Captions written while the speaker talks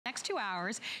next 2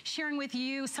 hours, sharing with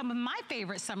you some of my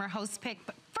favorite summer host picks.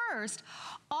 But first,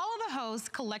 all of the hosts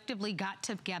collectively got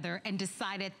together and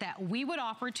decided that we would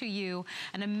offer to you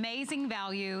an amazing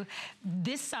value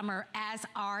this summer as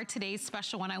our today's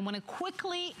special. And I want to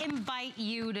quickly invite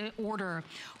you to order.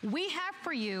 We have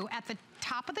for you at the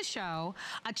top of the show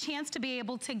a chance to be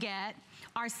able to get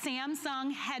our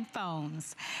Samsung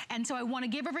headphones. And so I want to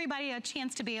give everybody a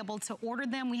chance to be able to order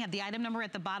them. We have the item number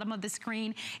at the bottom of the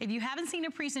screen. If you haven't seen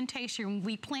a presentation,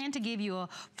 we plan to give you a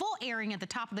full airing at the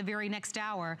top of the very next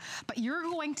hour, but you're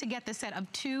going to get the set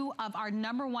of 2 of our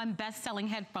 #1 best-selling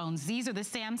headphones. These are the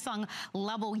Samsung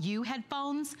Level U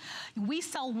headphones. We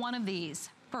sell one of these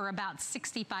for about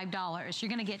 $65. You're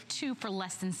gonna get 2 for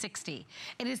less than $60.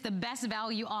 It is the best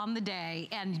value on the day,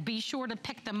 and be sure to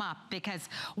pick them up because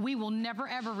we will never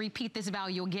ever repeat this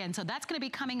value again. So that's gonna be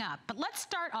coming up. But let's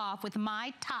start off with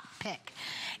my top pick.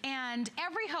 And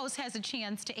every host has a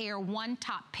chance to air one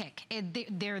top pick.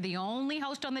 They're the only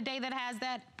host on the day that has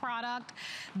that product.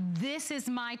 This is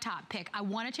my top pick. I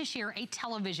wanted to share a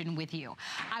television with you.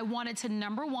 I wanted to,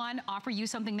 #1, offer you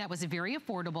something that was very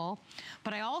affordable,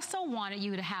 but I also wanted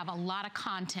you to have a lot of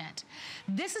content.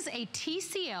 This is a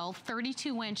TCL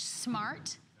 32-inch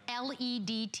smart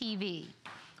LED TV.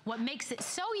 What makes it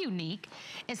so unique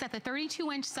is that the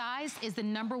 32-inch size is the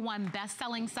 #1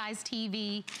 best-selling size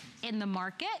TV in the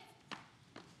market.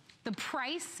 The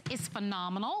price is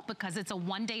phenomenal because it's a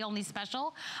one-day only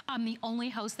special. I'm the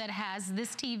only host that has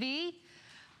this TV.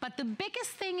 But the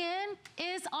biggest thing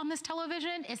is on this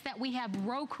television is that we have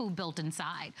Roku built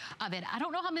inside of it. I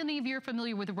don't know how many of you are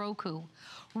familiar with Roku.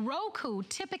 Roku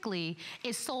typically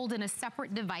is sold in a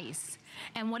separate device.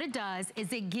 And what it does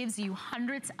is it gives you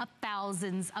hundreds of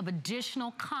thousands of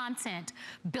additional content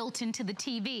built into the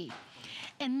TV.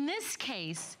 In this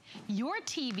case, your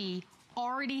TV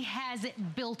already has it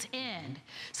built in.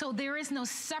 So there is no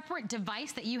separate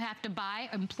device that you have to buy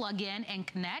and plug in and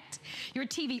connect. Your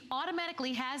TV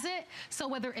automatically has it. So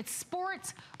whether it's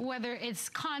sports, whether it's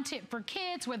content for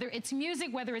kids, whether it's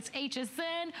music, whether it's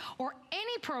HSN or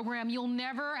any program, you'll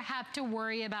never have to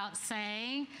worry about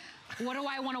saying, what do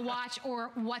I want to watch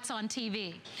or what's on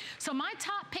TV? So my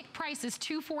top pick price is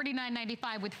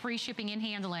 $249.95 with free shipping and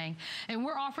handling. And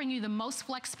we're offering you the most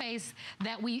flex space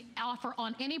that we offer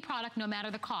on any product, no matter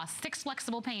the cost. 6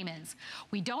 flexible payments.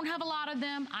 We don't have a lot of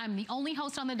them. I'm the only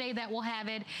host on the day that will have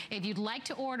it. If you'd like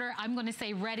to order, I'm going to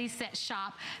say ready, set,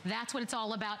 shop. That's what it's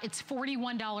all about. It's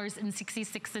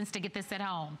 $41.66 to get this at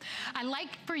home. I'd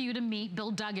like for you to meet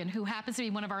Bill Duggan, who happens to be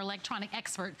one of our electronic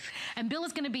experts. And Bill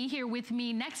is going to be here with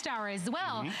me next hour as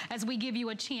well, as we give you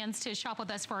a chance to shop with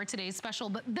us for our today's special.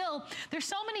 But Bill, there's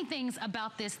so many things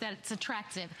about this that's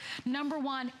attractive.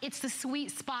 #1, it's the sweet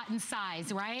spot in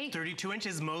size, right? 32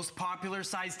 inches, most popular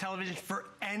size television for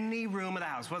any room of the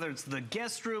house, whether it's the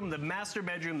guest room, the master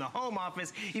bedroom, the home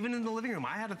office, even in the living room.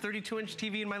 I had a 32-inch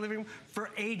TV in my living room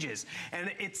for ages.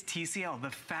 And it's TCL,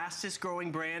 the fastest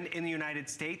growing brand in the United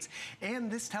States. And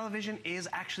this television is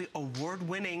actually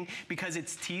award-winning because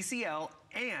it's TCL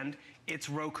and it's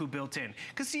Roku built in.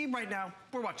 Because see, right now,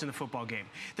 we're watching the football game.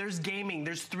 There's gaming,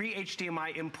 there's 3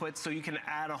 HDMI inputs, so you can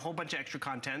add a whole bunch of extra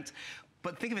content.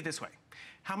 But think of it this way.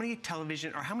 How many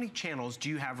television, or how many channels do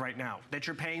you have right now that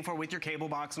you're paying for with your cable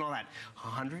box and all that?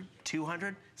 100,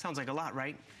 200? Sounds like a lot,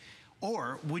 right?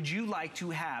 Or would you like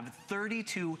to have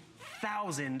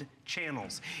 32,000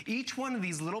 channels? Each one of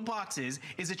these little boxes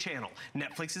is a channel.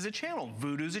 Netflix is a channel.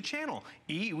 Vudu's a channel.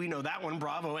 E, we know that one.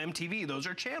 Bravo, MTV, those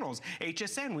are channels.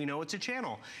 HSN, we know it's a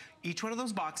channel. Each one of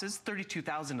those boxes,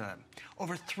 32,000 of them.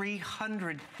 Over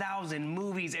 300,000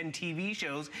 movies and TV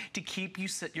shows to keep you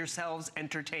yourselves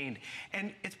entertained.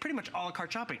 And it's pretty much a la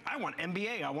carte shopping. I want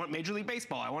NBA, I want Major League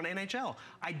Baseball, I want NHL.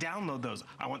 I download those.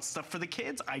 I want stuff for the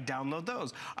kids, I download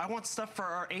those. I want stuff for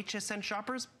our HSN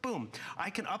shoppers, boom. I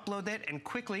can upload that and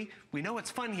quickly, we know it's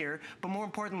fun here, but more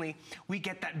importantly, we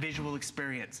get that visual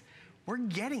experience. We're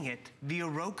getting it via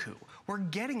Roku. We're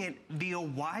getting it via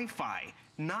Wi-Fi,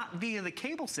 not via the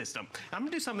cable system. I'm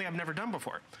gonna do something I've never done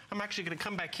before. I'm actually gonna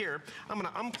come back here. I'm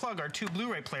gonna unplug our 2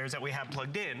 Blu-ray players that we have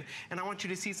plugged in, and I want you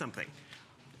to see something.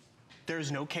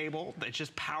 There's no cable, it's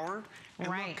just power. And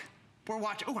right. Look, we're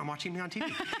watching, oh, I'm watching me on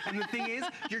TV. And the thing is,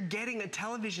 you're getting a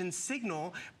television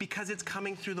signal because it's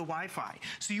coming through the Wi-Fi.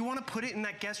 So you wanna put it in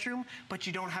that guest room, but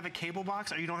you don't have a cable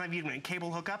box, or you don't have even a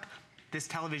cable hookup, this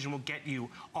television will get you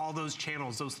all those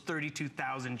channels, those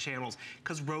 32,000 channels,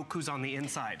 because Roku's on the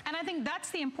inside. And I think that's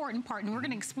the important part, and we're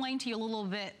going to explain to you a little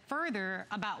bit further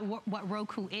about what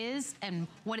Roku is and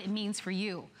what it means for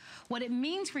you. What it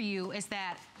means for you is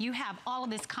that you have all of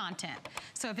this content.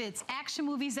 So if it's action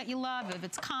movies that you love, if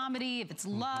it's comedy, if it's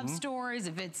love stories,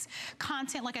 if it's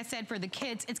content, like I said, for the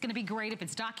kids, it's going to be great. If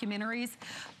it's documentaries,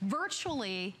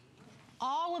 virtually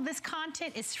all of this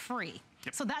content is free.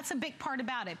 Yep. So that's a big part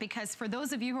about it, because for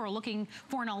those of you who are looking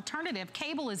for an alternative,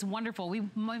 cable is wonderful.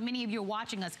 Many of you are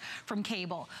watching us from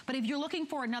cable. But if you're looking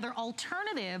for another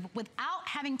alternative without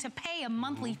having to pay a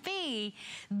monthly fee,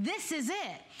 this is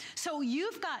it. So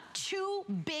you've got two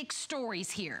big stories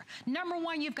here. Number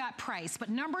one, you've got price. But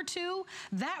number two,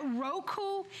 that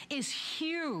Roku is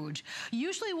huge.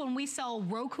 Usually when we sell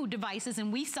Roku devices,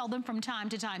 and we sell them from time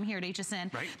to time here at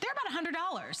HSN, they're about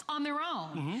 $100 on their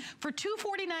own. For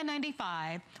 $249.95,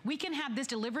 we can have this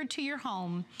delivered to your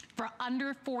home for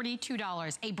under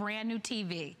 $42, a brand new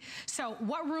TV. So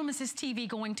what room is this TV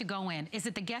going to go in? Is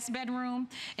it the guest bedroom?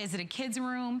 Is it a kid's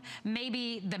room?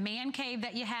 Maybe the man cave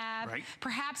that you have?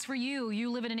 Perhaps for you, you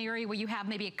live in an area where you have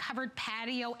maybe a covered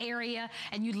patio area,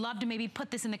 and you'd love to maybe put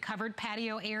this in the covered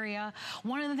patio area.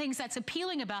 One of the things that's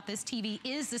appealing about this TV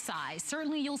is the size.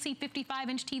 Certainly you'll see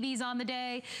 55-inch TVs on the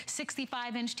day,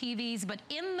 65-inch TVs, but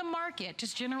in the market,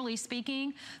 just generally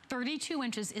speaking, 32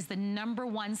 inches is the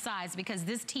 #1 size, because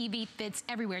this TV fits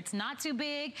everywhere. It's not too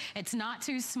big, it's not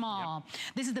too small.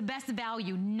 This is the best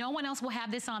value. No one else will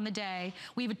have this on the day.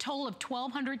 We have a total of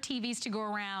 1,200 TVs to go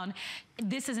around.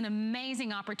 This is an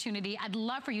amazing opportunity. I'd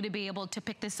love for you to be able to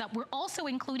pick this up. We're also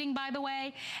including, by the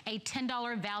way, a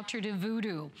 $10 voucher to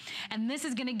Vudu. And this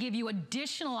is gonna give you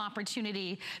additional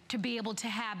opportunity to be able to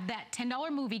have that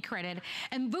 $10 movie credit.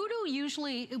 And Vudu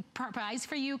usually provides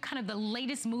for you kind of the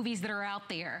latest movies that are out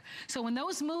there. So when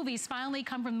those movies finally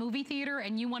come from the movie theater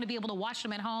and you want to be able to watch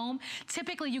them at home,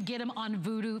 typically you get them on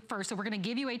Vudu first. So we're going to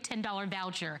give you a $10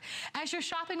 voucher. As you're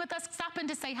shopping with us, stop in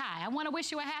to say hi. I want to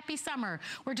wish you a happy summer.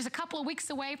 We're just a couple of weeks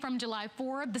away from July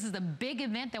 4th. This is the big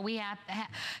event that we have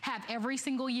every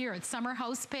single year. It's Summer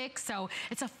Host Pick. So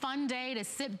it's a fun day to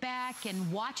sit back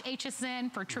and watch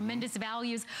HSN for tremendous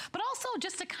values, but also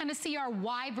just to kind of see our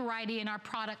wide variety in our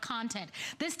product content.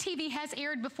 This TV has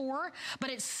aired before, but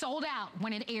it sold out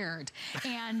when it aired.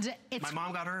 And it's— My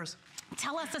mom got hers.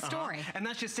 Tell us the story. And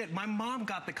that's just it. My mom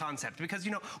got the concept because,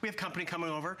 you know, we have company coming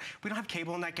over. We don't have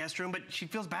cable in that guest room, but she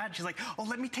feels bad. She's like, oh,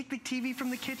 let me take the TV from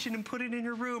the kitchen and put it in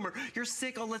your room. Or you're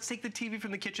sick, oh, let's take the TV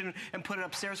from the kitchen and put it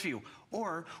upstairs for you.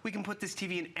 Or we can put this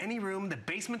TV in any room, the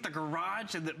basement, the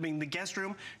garage, the guest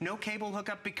room, no cable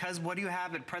hookup, because what do you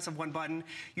have at press of one button?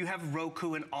 You have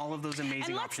Roku and all of those amazing options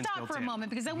built in. And let's stop for a moment,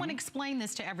 because I want to explain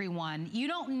this to everyone. You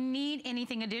don't need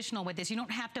anything additional with this. You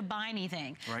don't have to buy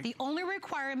anything. The only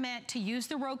requirement to use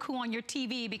the Roku on your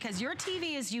TV, because your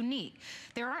TV is unique.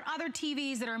 There aren't other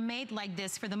TVs that are made like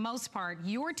this for the most part.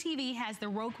 Your TV has the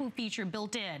Roku feature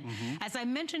built in. As I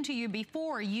mentioned to you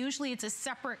before, usually it's a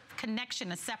separate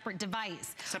connection, a separate device.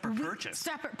 Separate purchase.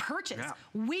 Separate purchase.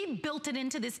 We built it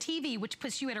into this TV, which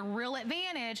puts you at a real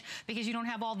advantage because you don't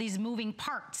have all these moving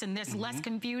parts and there's less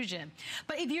confusion.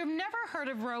 But if you've never heard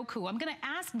of Roku, I'm gonna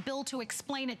ask Bill to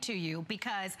explain it to you,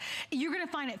 because you're gonna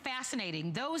find it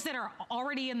fascinating. Those that are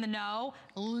already in the know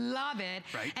love it.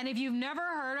 And if you've never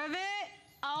heard of it,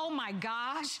 oh my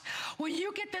gosh, when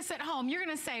you get this at home, you're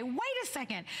gonna say, wait a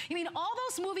second, you mean all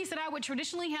those movies that I would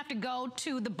traditionally have to go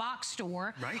to the box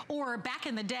store, or back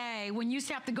in the day when you used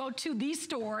to have to go to the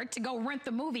store to go rent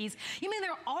the movies, you mean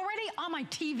they're already on my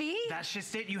TV? That's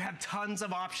just it. You have tons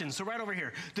of options. So right over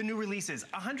here, the new releases,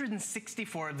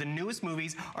 164 of the newest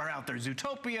movies are out there.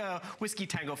 Zootopia, Whiskey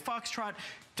Tango Foxtrot.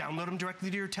 Download them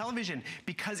directly to your television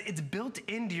because it's built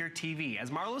into your TV. As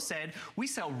Marlo said, we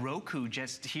sell Roku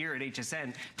just here at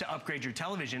HSN to upgrade your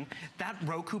television. That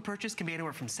Roku purchase can be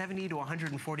anywhere from $70 to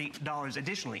 $140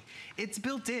 additionally. It's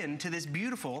built into this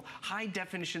beautiful high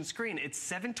definition screen. It's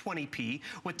 720p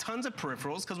with tons of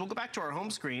peripherals, because we'll go back to our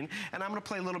home screen and I'm gonna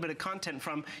play a little bit of content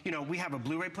from, you know, we have a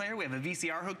Blu-ray player, we have a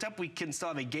VCR hooked up, we can still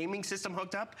have a gaming system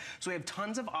hooked up. So we have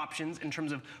tons of options in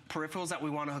terms of peripherals that we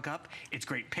wanna hook up. It's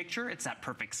great picture, it's that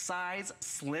perfect size,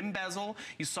 slim bezel.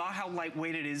 You saw how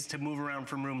lightweight it is to move around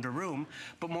from room to room,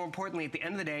 but more importantly, at the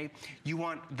end of the day, you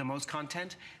want the most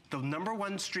content. The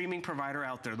 #1 streaming provider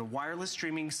out there, the wireless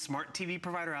streaming smart TV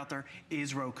provider out there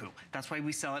is Roku. That's why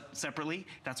we sell it separately.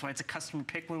 That's why it's a customer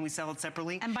pick when we sell it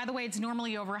separately. And by the way, it's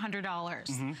normally over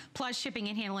 $100, plus shipping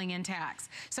and handling and tax.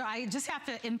 So I just have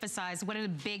to emphasize what a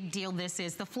big deal this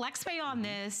is. The flex pay on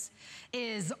this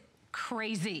is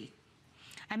crazy.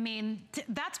 I mean,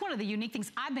 that's one of the unique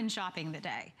things. I've been shopping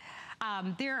today.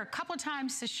 There are a couple of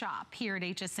times to shop here at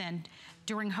HSN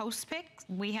during host pick.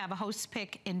 We have a host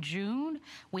pick in June.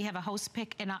 We have a host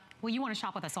pick in, well, you want to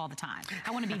shop with us all the time.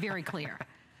 I want to be very clear.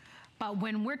 But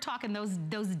when we're talking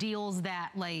those deals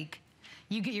that like,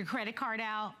 you get your credit card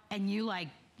out and you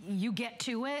get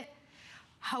to it,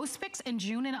 host picks in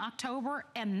June and October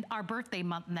and our birthday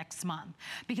month next month.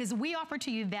 Because we offer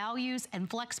to you values and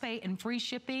flex pay and free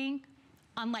shipping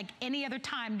unlike any other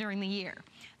time during the year.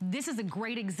 This is a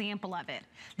great example of it.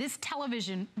 This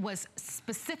television was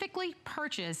specifically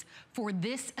purchased for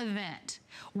this event.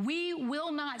 We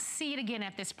will not see it again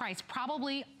at this price,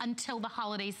 probably until the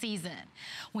holiday season.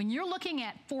 When you're looking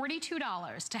at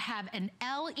 $42 to have an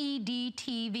LED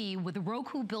TV with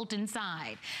Roku built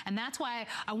inside, and that's why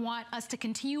I want us to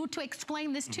continue to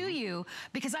explain this to you,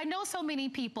 because I know so many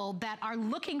people that are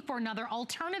looking for another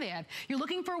alternative. You're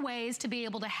looking for ways to be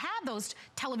able to have those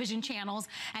television channels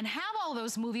and have all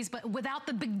those movies, but without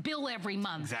the big bill every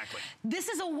month. Exactly. This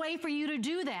is a way for you to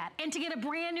do that and to get a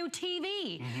brand new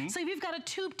TV. So if you've got a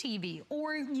tube TV,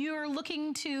 or you're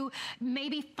looking to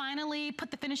maybe finally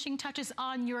put the finishing touches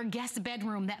on your guest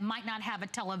bedroom that might not have a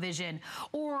television,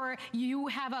 or you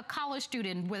have a college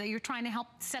student whether you're trying to help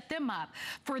set them up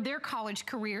for their college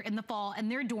career in the fall and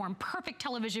their dorm, perfect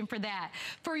television for that.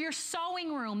 For your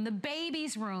sewing room, the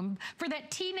baby's room, for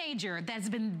that teenager that's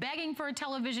been begging for a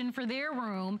television for their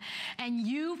room, and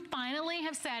you finally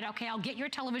have said, okay, I'll get your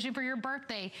television for your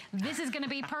birthday. This is gonna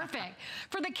be perfect.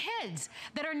 For the kids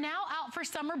that are now out for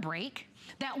summer break,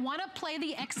 that want to play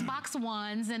the Xbox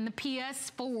Ones and the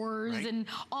PS4s and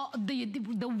all the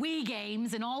Wii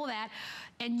games and all of that,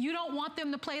 and you don't want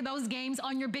them to play those games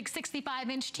on your big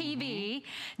 65-inch TV,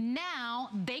 now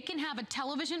they can have a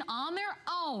television on their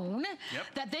own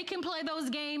that they can play those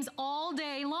games all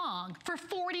day long for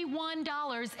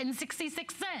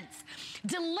 $41.66.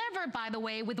 Delivered, by the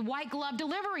way, with white glove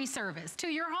delivery service to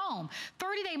your home.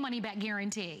 30-day money-back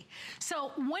guarantee.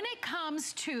 So when it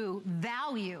comes to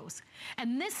values,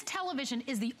 and this television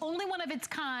is the only one of its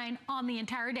kind on the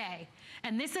entire day,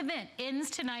 and this event ends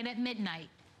tonight at midnight.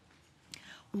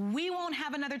 We won't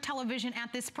have another television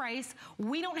at this price.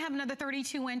 We don't have another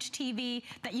 32-inch TV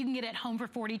that you can get at home for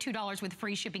 $42 with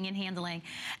free shipping and handling.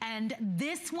 And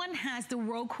this one has the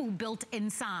Roku built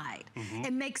inside.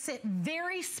 It makes it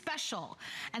very special.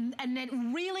 And it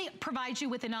really provides you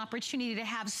with an opportunity to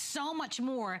have so much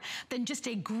more than just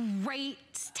a great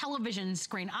television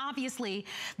screen. Obviously,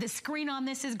 the screen on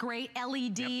this is great.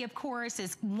 LED, of course,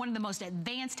 is one of the most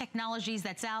advanced technologies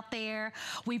that's out there.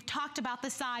 We've talked about the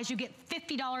size. You get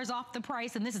 $50 off the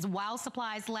price, and this is while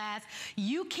supplies last.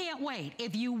 You can't wait.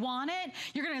 If you want it,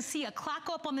 you're gonna see a clock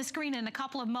up on the screen in a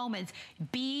couple of moments.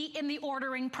 Be in the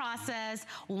ordering process.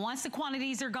 Once the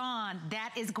quantities are gone,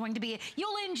 that is going to be it.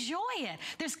 You'll enjoy it.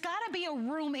 There's gotta be a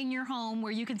room in your home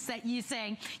where you can say, you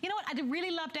saying, you know what, I'd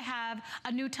really love to have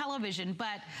a new television,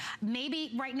 but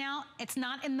maybe right now it's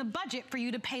not in the budget for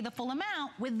you to pay the full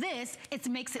amount. With this, it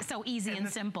makes it so easy and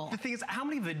simple. The thing is, how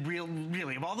many of the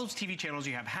really, of all those TV channels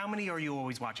you have, how many are you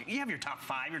always watching? You have your top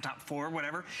 5, your top 4,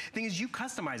 whatever. The thing is, you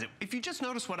customize it. If you just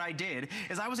notice what I did,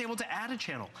 is I was able to add a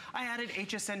channel. I added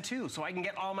HSN 2, so I can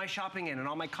get all my shopping in and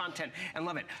all my content and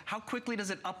love it. How quickly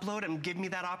does it upload and give me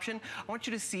that option? I want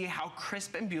you to see how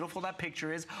crisp and beautiful that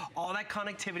picture is, all that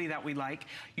connectivity that we like.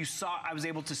 You saw I was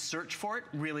able to search for it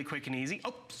really quick and easy.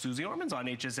 Oh, Susie Orman's on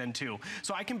HSN 2.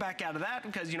 So I can back out of that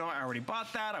because, you know, I already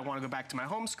bought that. I want to go back to my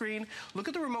home screen. Look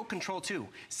at the remote control too.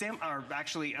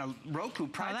 Roku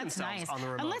prides themselves on the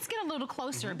remote. And let's get a little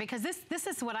closer because this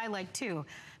is what I like too,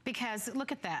 because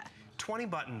look at that. 20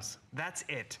 buttons, that's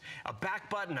it. A back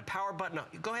button, a power button.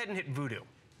 Go ahead and hit Vudu,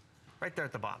 right there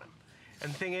at the bottom.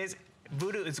 And the thing is,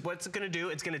 Vudu is what's it gonna do,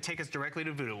 it's gonna take us directly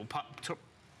to Vudu. We'll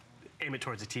aim it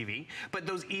towards the TV. But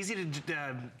those easy to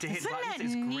hit buttons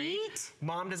is great.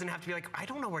 Mom doesn't have to be like, I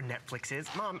don't know where Netflix is.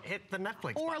 Mom, hit the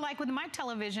Netflix button. Like with my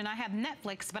television, I have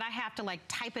Netflix, but I have to like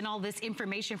type in all this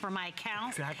information for my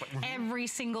account every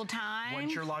single time.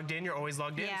 Once you're logged in, you're always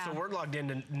logged in. So we're logged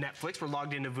into Netflix, we're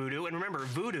logged into Vudu. And remember,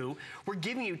 Vudu, we're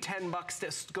giving you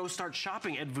 $10 to go start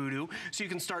shopping at Vudu so you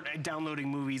can start downloading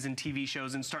movies and TV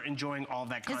shows and start enjoying all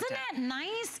that content. Isn't that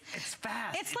nice? It's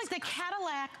fast. It's like the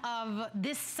Cadillac of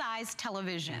this size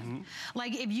television.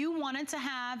 Like if you wanted to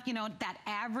have, you know, that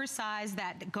average size,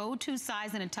 that go-to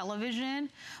size in a television,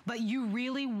 but you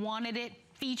really wanted it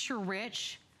feature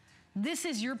rich, this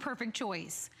is your perfect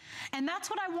choice. And that's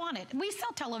what I wanted. We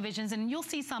sell televisions, and you'll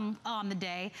see some on the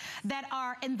day that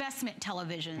are investment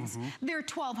televisions. They're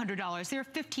 $1,200, they're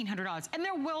 $1,500, and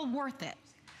they're well worth it.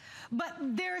 But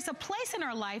there's a place in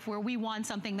our life where we want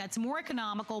something that's more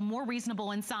economical, more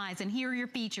reasonable in size, and here are your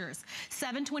features.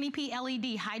 720p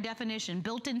LED, high definition,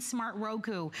 built-in smart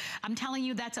Roku. I'm telling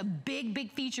you, that's a big,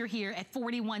 big feature here at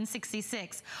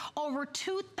 $41.66. Over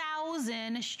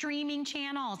 2,000 streaming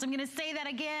channels. I'm gonna say that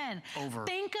again.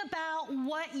 Think about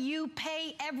what you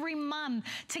pay every month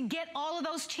to get all of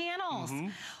those channels.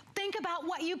 Think about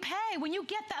what you pay when you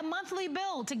get that monthly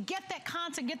bill to get that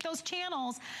content, get those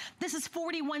channels. This is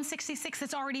 $41.66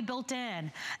 that's already built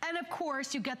in. And of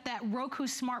course, you get that Roku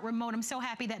smart remote. I'm so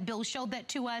happy that Bill showed that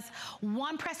to us.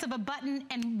 One press of a button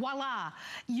and voila,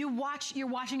 you're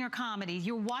watching your comedies,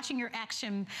 you're watching your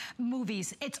action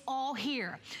movies. It's all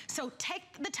here. So take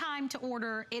the time to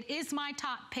order. It is my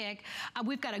top pick.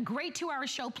 We've got a great 2-hour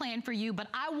show planned for you, but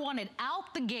I wanted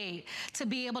out the gate to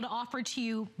be able to offer to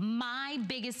you my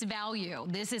biggest value.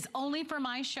 This is only for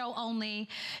my show only.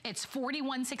 It's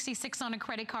 $41.66 on a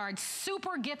credit card.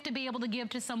 Super gift to be able to give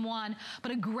to someone,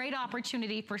 but a great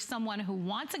opportunity for someone who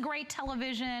wants a great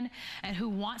television and who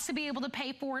wants to be able to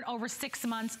pay for it over 6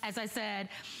 months. As I said,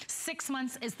 6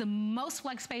 months is the most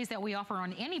flex pays that we offer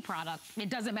on any product. It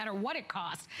doesn't matter what it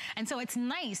costs. And so it's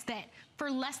nice that for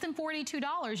less than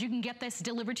 $42, you can get this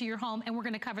delivered to your home, and we're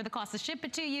gonna cover the cost to ship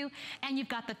it to you, and you've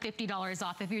got the $50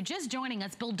 off. If you're just joining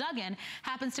us, Bill Duggan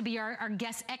happens to be our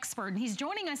guest expert, and he's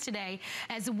joining us today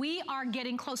as we are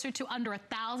getting closer to under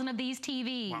 1,000 of these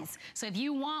TVs. Wow. So if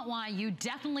you want one, you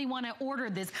definitely wanna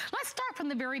order this. Let's start from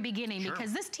the very beginning,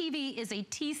 because this TV is a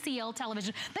TCL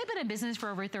television. They've been in business for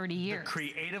over 30 years. The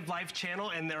Creative Life channel,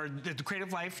 and they're the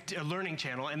Creative Life Learning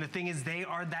channel, and the thing is, they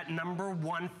are that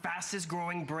 #1 fastest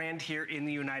growing brand here in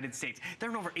the United States. They're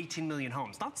in over 18 million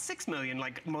homes, not 6 million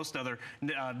like most other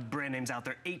brand names out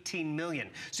there, 18 million.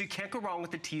 So you can't go wrong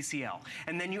with the TCL.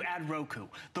 And then you add Roku,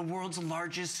 the world's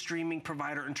largest streaming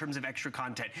provider in terms of extra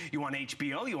content. You want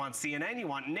HBO, you want CNN, you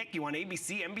want Nick, you want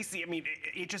ABC, NBC, I mean,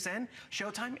 HSN,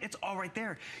 Showtime, it's all right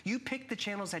there. You pick the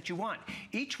channels that you want.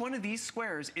 Each one of these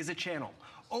squares is a channel.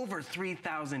 Over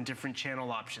 3,000 different channel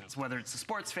options, whether it's the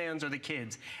sports fans or the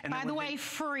kids. And by the way,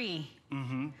 free.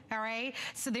 All right,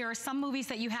 so there are some movies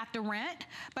that you have to rent,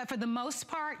 but for the most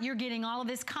part, you're getting all of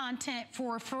this content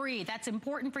for free. That's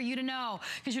important for you to know,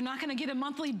 because you're not gonna get a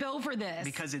monthly bill for this.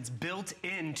 Because it's built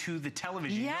into the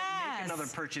television. You don't make another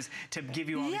purchase to give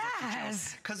you all these extra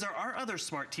channels. Because there are other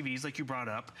smart TVs, like you brought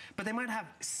up, but they might have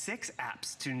 6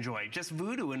 apps to enjoy. Just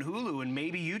Vudu and Hulu and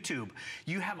maybe YouTube.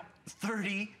 You have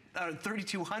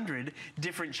 3,200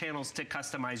 different channels to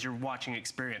customize your watching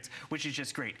experience, which is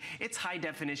just great. It's high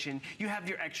definition. You have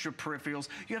your extra peripherals.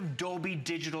 You have Dolby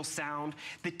digital sound.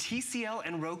 The TCL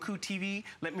and Roku TV,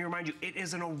 let me remind you, it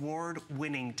is an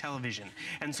award-winning television.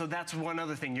 And so that's one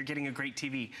other thing. You're getting a great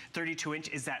TV. 32-inch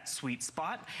is that sweet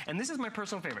spot. And this is my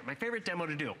personal favorite, my favorite demo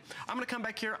to do. I'm gonna come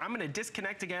back here. I'm gonna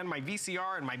disconnect again my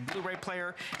VCR and my Blu-ray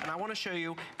player, and I wanna show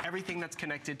you everything that's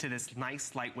connected to this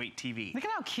nice lightweight TV. Look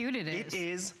at how cute it is. It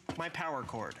is my power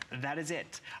cord. That is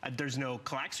it. There's no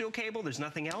coaxial cable, there's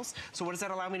nothing else. So what does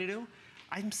that allow me to do?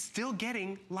 I'm still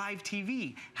getting live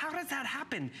TV. How does that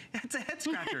happen? That's a head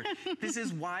scratcher. This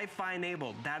is Wi-Fi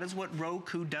enabled. That is what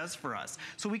Roku does for us.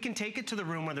 So we can take it to the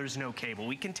room where there's no cable.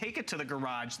 We can take it to the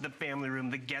garage, the family room,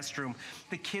 the guest room,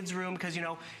 the kids' room, because you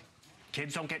know,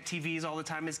 kids don't get TVs all the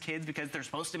time as kids because they're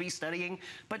supposed to be studying,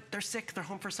 but they're sick, they're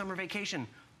home for summer vacation.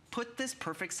 Put this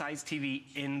perfect size TV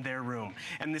in their room.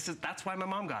 And that's why my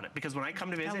mom got it, because when I come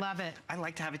to visit, I love it. I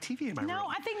like to have a TV in my room. No,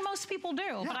 I think most people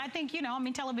do, but I think, you know, I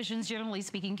mean, televisions, generally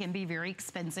speaking, can be very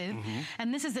expensive.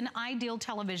 And this is an ideal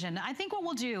television. I think what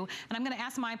we'll do, and I'm gonna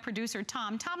ask my producer,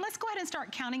 Tom, let's go ahead and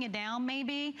start counting it down,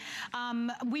 maybe.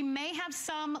 We may have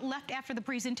some left after the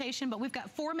presentation, but we've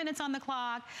got 4 minutes on the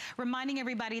clock, reminding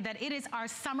everybody that it is our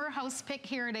summer host pick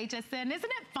here at HSN.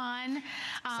 Isn't it fun?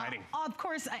 Exciting. Of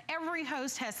course, every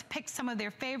host has picked some of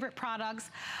their favorite products.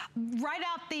 Right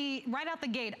out the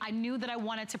gate, I knew that I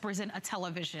wanted to present a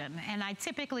television, and I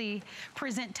typically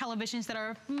present televisions that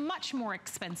are much more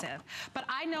expensive. But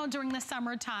I know during the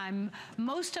summertime,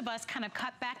 most of us kind of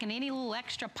cut back, and any little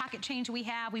extra pocket change we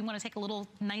have, we want to take a little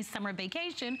nice summer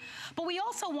vacation, but we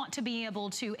also want to be able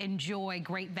to enjoy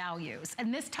great values.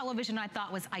 And this television I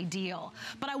thought was ideal,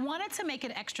 but I wanted to make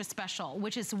it extra special,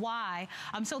 which is why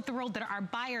I'm so thrilled that our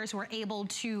buyers were able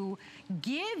to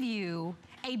give you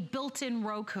a built-in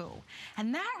Roku.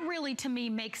 And that really, to me,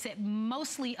 makes it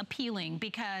mostly appealing,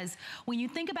 because when you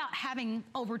think about having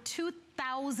over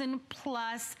 2,000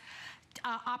 plus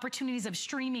opportunities of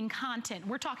streaming content,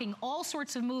 we're talking all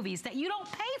sorts of movies that you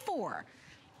don't pay for.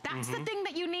 That's the thing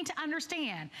that you need to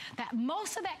understand, that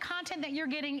most of that content that you're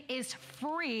getting is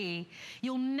free.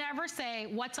 You'll never say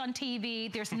what's on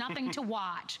TV, there's nothing to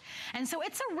watch. And so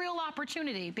it's a real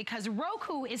opportunity because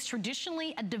Roku is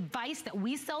traditionally a device that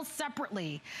we sell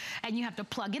separately. And you have to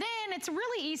plug it in. It's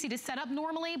really easy to set up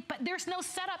normally, but there's no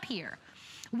setup here.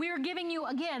 We're giving you,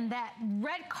 again, that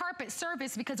red carpet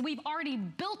service because we've already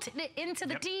built it into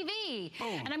the TV.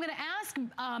 Boom. And I'm gonna ask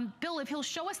Bill if he'll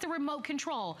show us the remote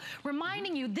control,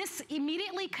 reminding you this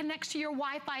immediately connects to your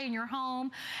Wi-Fi in your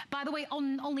home. By the way,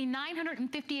 only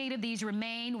 958 of these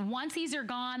remain. Once these are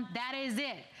gone, that is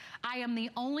it. I am the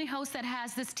only host that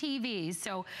has this TV.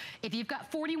 So if you've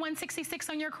got 4166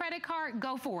 on your credit card,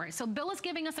 go for it. So Bill is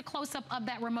giving us a close-up of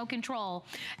that remote control.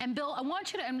 And Bill, I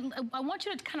want you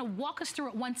to kind of walk us through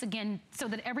it once again so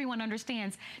that everyone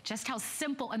understands just how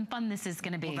simple and fun this is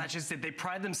gonna be. Well, that's just it. They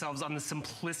pride themselves on the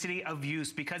simplicity of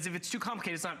use because if it's too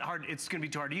complicated, it's not hard, it's gonna be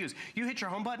too hard to use. You hit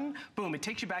your home button, boom, it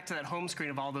takes you back to that home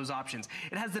screen of all those options.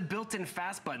 It has the built-in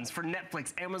fast buttons for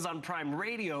Netflix, Amazon Prime,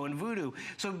 Radio, and Vudu.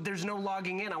 So there's no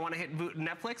logging in. I wanna hit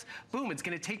Netflix, boom, it's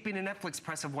gonna take me to Netflix,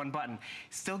 press of one button.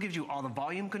 Still gives you all the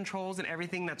volume controls and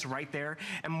everything that's right there.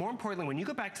 And more importantly, when you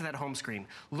go back to that home screen,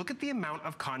 look at the amount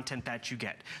of content that you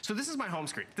get. So this is my home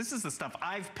screen. This is the stuff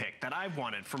I've picked that I've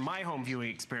wanted for my home viewing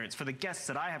experience, for the guests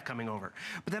that I have coming over.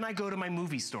 But then I go to my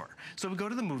movie store. So we go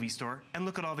to the movie store and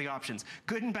look at all the options.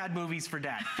 Good and bad movies for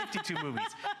dad, 52 movies.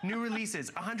 New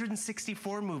releases,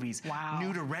 164 movies. Wow.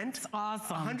 New to rent, that's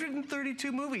awesome.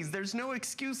 132 movies. There's no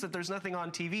excuse that there's nothing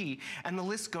on TV. And the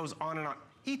list goes on and on.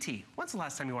 E.T. When's the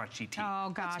last time you watched E.T.?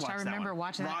 Oh gosh, I remember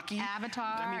watching Rocky, that.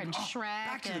 Avatar and Shrek.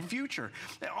 Back to the Future.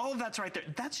 All of that's right there.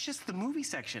 That's just the movie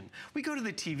section. We go to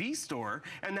the TV store,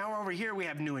 and now over here we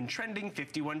have new and trending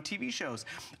 51 TV shows.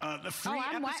 The free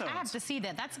episodes. I have to see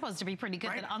that. That's supposed to be pretty good.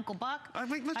 Right? That Uncle Buck.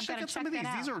 Let's check out some of these.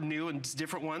 These are new and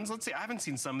different ones. Let's see. I haven't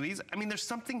seen some of these. I mean, there's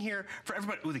something here for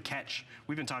everybody. Ooh, The Catch.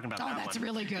 We've been talking about that one. Oh, that's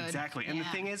really good. Exactly. And the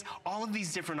thing is, all of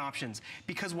these different options.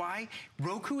 Because why?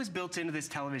 Roku is built into this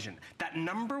television. That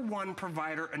 #1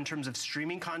 provider in terms of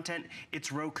streaming content,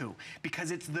 it's Roku,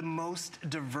 because it's the most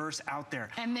diverse out there.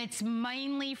 And it's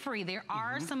mainly free. There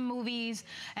are some movies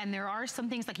and there are some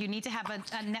things like you need to have a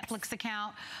Netflix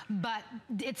account, but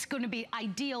it's going to be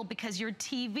ideal because your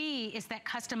TV is that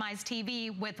customized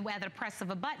TV with the press of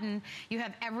a button, you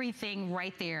have everything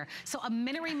right there. So a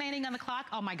minute remaining on the clock.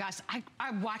 Oh my gosh,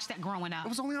 I watched that growing up. It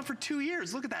was only on for 2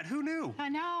 years. Look at that. Who knew? I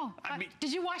know. I mean,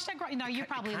 did you watch that? No, you're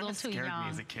probably a little too young. It scared me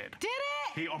as a kid. Did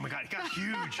it? Oh my God, it got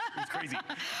huge. It was crazy.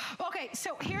 Okay,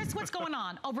 so here's what's going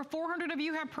on. Over 400 of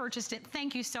you have purchased it.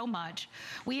 Thank you so much.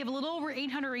 We have a little over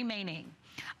 800 remaining.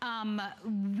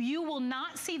 You will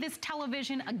not see this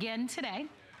television again today.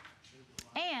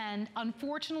 And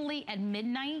unfortunately, at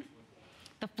midnight,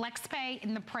 the flex pay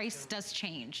and the price does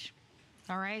change.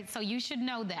 All right, so you should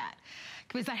know that.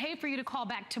 Because I hate for you to call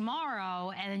back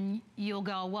tomorrow and you'll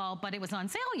go, well, but it was on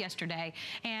sale yesterday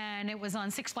and it was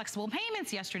on 6 flexible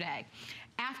payments yesterday.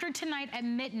 After tonight at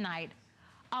midnight,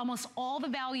 almost all the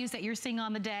values that you're seeing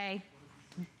on the day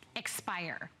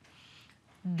expire.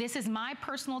 This is my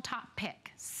personal top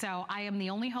pick. So I am the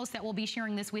only host that will be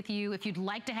sharing this with you. If you'd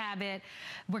like to have it,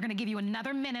 we're gonna give you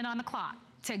another minute on the clock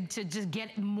to just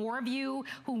get more of you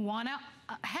who wanna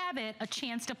have it a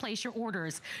chance to place your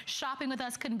orders. Shopping with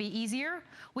us couldn't be easier.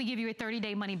 We give you a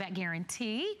 30-day money-back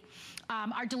guarantee.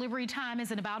 Our delivery time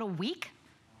is in about a week.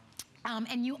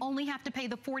 And you only have to pay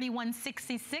the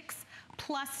 $41.66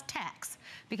 plus tax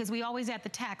because we always add the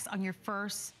tax on your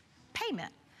first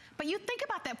payment. But you think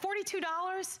about that,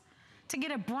 $42 to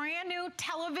get a brand new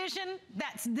television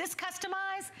that's this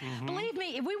customized. Believe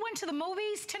me, if we went to the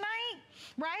movies tonight,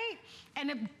 right?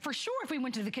 And for sure, if we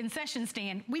went to the concession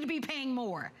stand, we'd be paying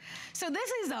more. So this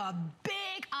is a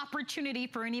big opportunity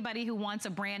for anybody who wants a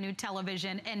brand new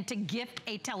television and to gift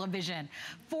a television.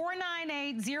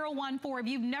 498014. If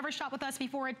you've never shopped with us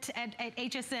before at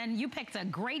HSN, you picked a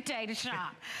great day to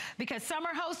shop because summer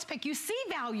hosts pick, you see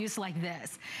values like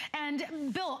this.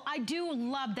 And Bill, I do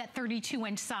love that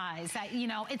 32-inch size. You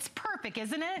know, it's perfect,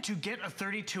 isn't it? To get a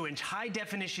 32-inch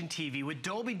high-definition TV with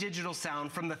Dolby Digital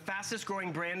sound from the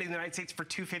fastest-growing brand in the United States for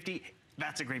 $250,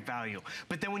 that's a great value.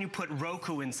 But then when you put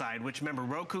Roku inside, which remember,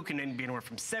 Roku can be anywhere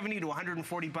from $70 to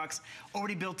 $140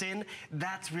 already built in,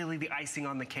 that's really the icing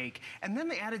on the cake. And then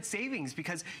they added savings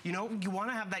because, you know, you want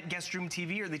to have that guest room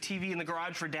TV or the TV in the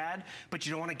garage for dad, but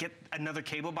you don't want to get another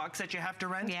cable box that you have to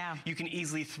rent. Yeah. You can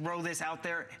easily throw this out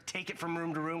there, take it from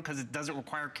room to room because it doesn't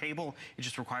require cable. It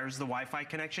just requires the Wi-Fi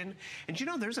connection. And you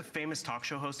know, there's a famous talk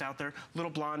show host out there,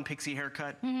 little blonde pixie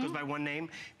haircut, goes by one name.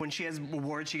 When she has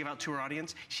awards she gives out to her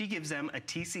audience, she gives them a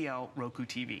TCL Roku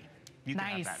TV. you can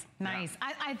have that. Nice.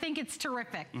 I think it's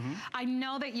terrific. I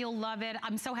know that you'll love it.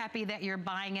 I'm so happy that you're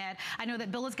buying it. I know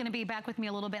that Bill is going to be back with me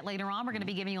a little bit later on. We're going to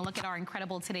be giving you a look at our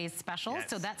incredible today's specials. Yes.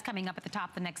 So that's coming up at the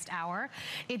top the next hour.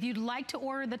 If you'd like to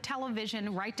order the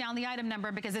television, write down the item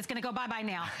number because it's going to go bye-bye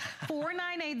now.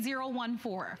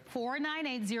 498014.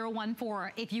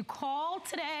 498014. If you call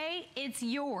today, it's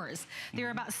yours. There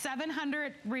are about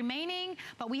 700 remaining,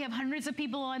 but we have hundreds of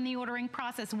people on the ordering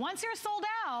process. Once you're sold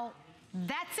out,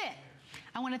 that's it.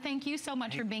 I want to thank you so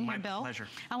much for being here, Bill. My pleasure.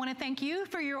 I want to thank you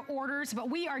for your orders, but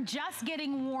we are just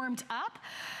getting warmed up.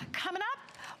 Coming up,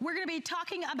 we're going to be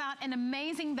talking about an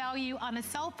amazing value on a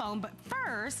cell phone. But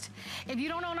first, if you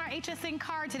don't own our HSN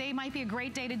card, today might be a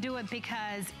great day to do it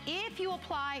because if you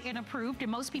apply and approved,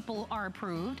 and most people are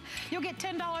approved, you'll get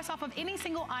 $10 off of any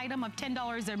single item of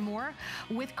 $10 or more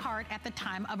with card at the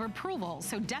time of approval.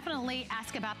 So definitely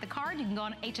ask about the card. You can go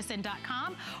on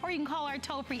hsn.com or you can call our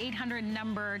toll-free 800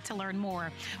 number to learn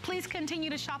more. Please continue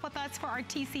to shop with us for our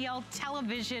TCL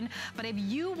television. But if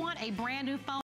you want a brand new phone,